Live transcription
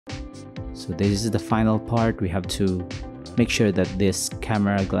So this is the final part. We have to make sure that this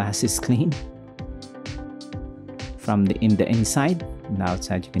camera glass is clean from the inside. And the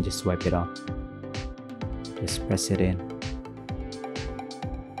outside, you can just wipe it off. Just press it in.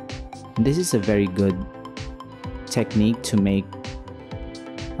 And this is a very good technique to make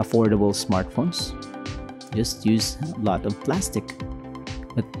affordable smartphones. Just use a lot of plastic,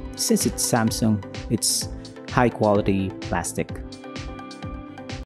 but since it's Samsung, it's high quality plastic.